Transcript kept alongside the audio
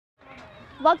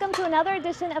Welcome to another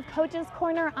edition of Coach's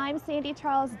Corner. I'm Sandy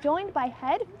Charles, joined by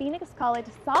head Phoenix College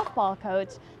softball coach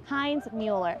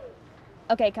HeinzMueller.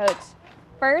 Okay, coach,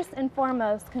 first and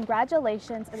foremost,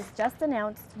 congratulations. It was just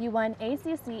announced you won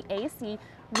ACC AC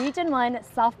Region 1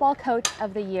 Softball Coach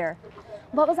of the Year.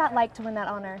 What was that like to win that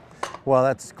honor? Well,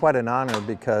 that's quite an honor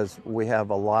because we have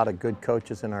a lot of good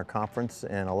coaches in our conference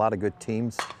and a lot of good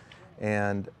teams.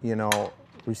 And, you know,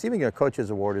 receiving a coach's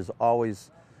award is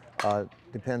always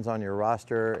depends on your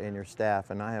roster and your staff.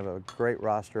 And I have a great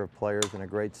roster of players and a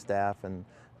great staff. And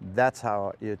that's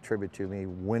how you attribute to me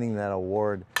winning that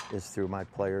award is through my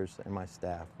players and my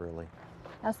staff, really.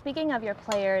 Now, speaking of your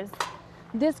players,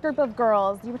 this group of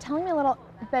girls, you were telling me a little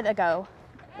bit ago,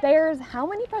 there's how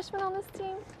many freshmen on this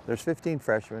team? There's 15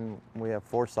 freshmen. We have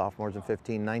 4 sophomores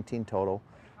and 19 total.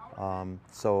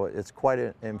 So it's quite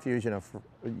an infusion of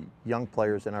young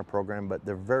players in our program, but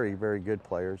they're very, very good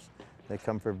players. They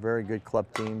come from very good club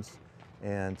teams,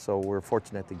 and so we're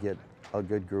fortunate to get a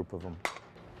good group of them.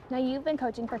 Now, you've been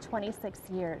coaching for 26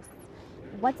 years.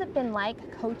 What's it been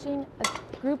like coaching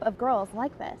a group of girls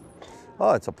like this?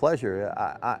 Oh, it's a pleasure.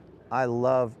 I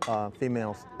love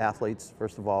female athletes.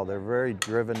 First of all, they're very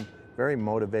driven, very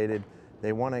motivated.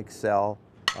 They want to excel,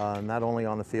 not only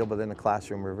on the field, but in the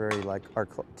classroom. We're very, like, our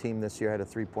team this year had a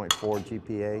 3.4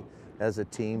 GPA as a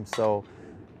team. So,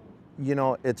 you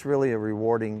know, it's really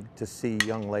rewarding to see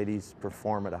young ladies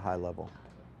perform at a high level.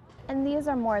 And these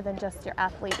are more than just your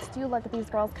athletes. Do you look at these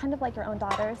girls kind of like your own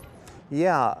daughters?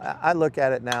 Yeah, I look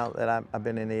at it now that I've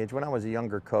been in age. When I was a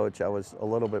younger coach, I was a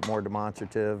little bit more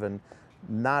demonstrative and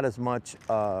not as much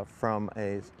from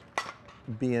a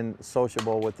being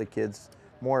sociable with the kids,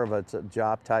 more of a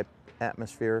job type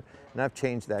atmosphere. And I've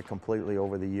changed that completely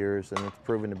over the years, and it's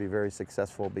proven to be very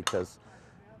successful because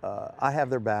I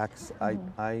have their backs.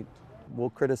 I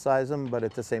will criticize them, but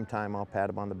at the same time, I'll pat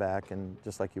them on the back, and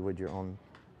just like you would your own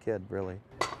kid, really.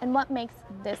 And what makes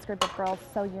this group of girls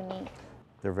so unique?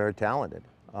 They're very talented.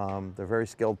 They're very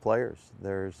skilled players.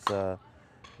 There's,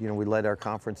 you know, we led our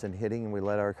conference in hitting and we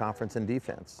led our conference in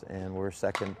defense, and we're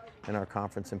second in our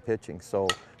conference in pitching. So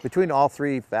between all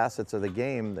 3 facets of the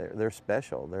game, they're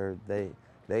special.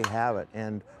 They have it.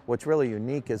 And what's really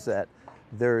unique is that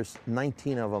there's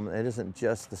 19 of them. It isn't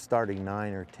just the starting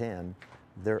 9 or 10.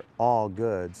 They're all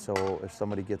good. So if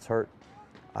somebody gets hurt,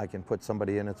 I can put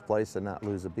somebody in its place and not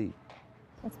lose a beat.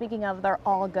 And speaking of they're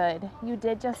all good, you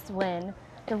did just win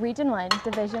the Region 1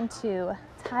 Division 2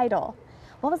 title.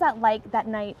 What was that like that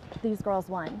night these girls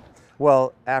won?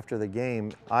 Well, after the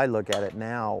game, I look at it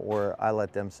now where I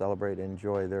let them celebrate and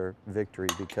enjoy their victory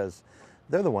because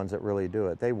they're the ones that really do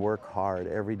it. They work hard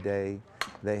every day.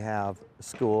 They have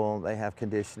school, they have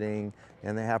conditioning,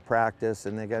 and they have practice,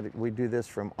 and we do this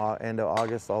from end of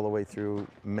August all the way through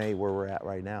May where we're at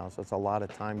right now. So it's a lot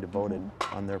of time devoted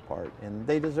on their part, and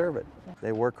they deserve it.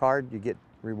 They work hard, you get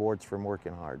rewards from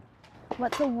working hard.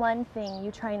 What's the one thing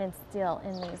you try and instill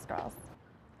in these girls?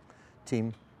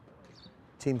 Team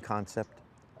concept.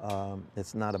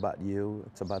 It's not about you,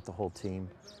 it's about the whole team.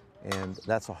 And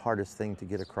that's the hardest thing to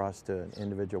get across to an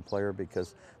individual player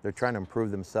because they're trying to improve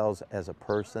themselves as a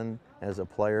person, as a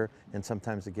player, and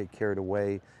sometimes they get carried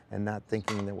away and not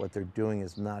thinking that what they're doing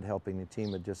is not helping the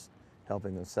team, but just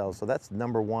helping themselves. So that's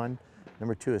number 1.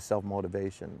 Number 2 is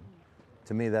self-motivation.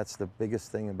 To me, that's the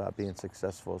biggest thing about being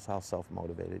successful is how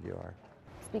self-motivated you are.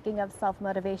 Speaking of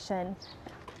self-motivation,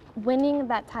 winning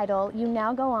that title, you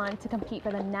now go on to compete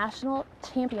for the national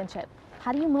championship.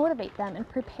 How do you motivate them and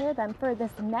prepare them for this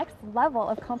next level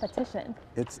of competition?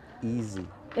 It's easy.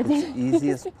 It's the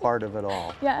easiest part of it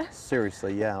all. Yeah.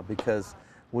 Seriously, yeah, because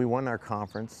we won our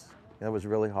conference. That was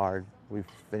really hard. We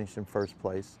finished in first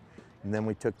place. And then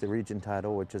we took the region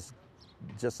title, which is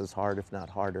just as hard, if not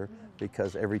harder,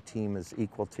 because every team is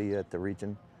equal to you at the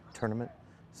region tournament.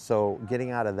 So getting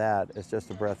out of that is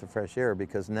just a breath of fresh air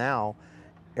because now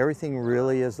everything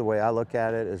really is, the way I look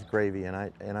at it, is gravy, and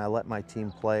I let my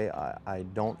team play. I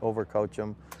don't overcoach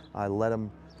them. I let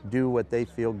them do what they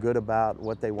feel good about,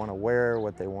 what they want to wear,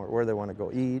 what they want, where they want to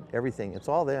go eat, everything. It's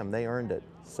all them. They earned it.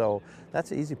 So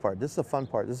that's the easy part. This is the fun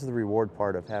part. This is the reward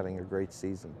part of having a great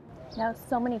season. Now,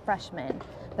 so many freshmen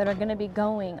that are going to be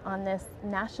going on this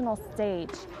national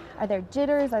stage. Are there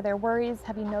jitters? Are there worries?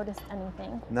 Have you noticed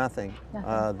anything? Nothing.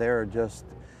 They're just.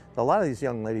 A lot of these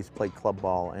young ladies play club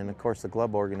ball, and of course the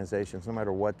club organizations, no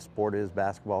matter what sport it is,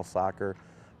 basketball, soccer,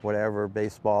 whatever,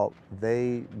 baseball,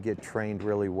 they get trained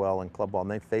really well in club ball,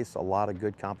 and they face a lot of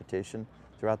good competition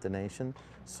throughout the nation.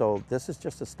 So this is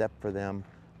just a step for them.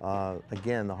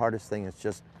 Again, the hardest thing is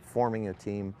just forming a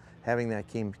team, having that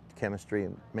team chemistry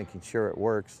and making sure it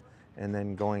works, and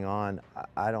then going on.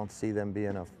 I don't see them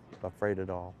being afraid at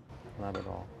all, not at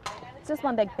all. It's just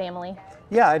one big family.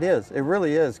 Yeah, it is. It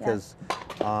really is, because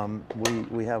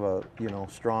we have a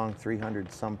strong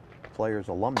 300 some players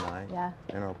alumni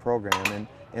in our program,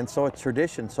 and so it's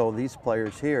tradition. So these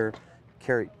players here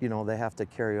carry, they have to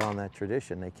carry on that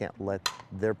tradition. They can't let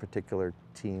their particular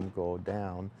team go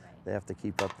down. They have to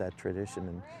keep up that tradition,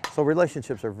 and so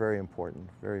relationships are very important,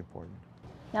 very important.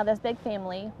 Now this big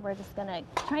family, we're just gonna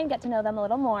try and get to know them a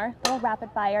little more, a little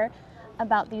rapid fire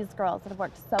about these girls that have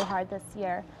worked so hard this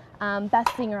year.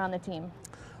 Best singer on the team?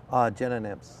 Jenna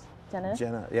Nips.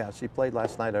 Jenna? Yeah, she played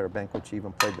last night at our banquet. She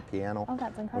even played the piano. Oh,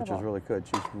 that's incredible. Which was really good.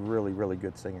 She's really, really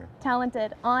good singer.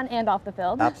 Talented on and off the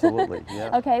field. Absolutely,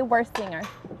 yeah. Okay, worst singer?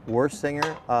 Worst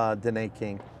singer, Danae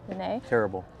King. Danae?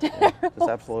 Terrible. Yeah, just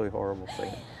absolutely horrible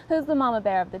singer. Who's the mama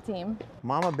bear of the team?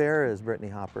 Mama bear is Brittany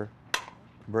Hopper.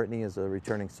 Brittany is a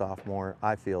returning sophomore.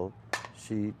 I feel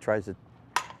she tries to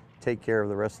take care of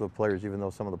the rest of the players, even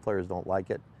though some of the players don't like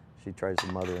it. She tries to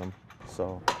mother them.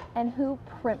 So. And who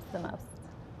primps the most?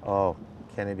 Oh,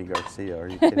 Kennedy Garcia. Are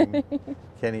you kidding me?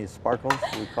 Kenny Sparkles.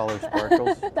 We call her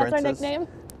Sparkles. That's Princess. our nickname?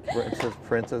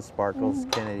 Princess Sparkles.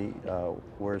 Kennedy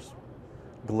wears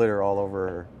glitter all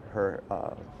over her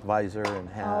visor and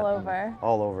hat. All over.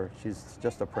 All over. She's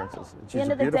just a princess. She's At the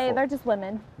end of the day, they're just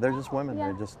women. They're just women.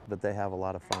 Yeah. But they have a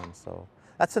lot of fun. So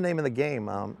that's the name of the game.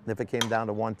 If it came down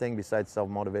to one thing besides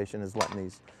self-motivation, is letting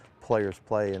these players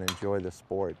play and enjoy the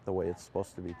sport the way it's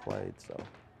supposed to be played. So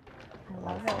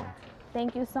I love it.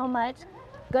 Thank you so much.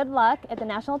 Good luck at the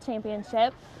National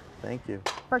Championship. Thank you.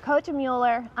 For Coach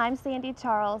Mueller, I'm Sandy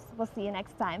Charles. We'll see you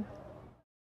next time.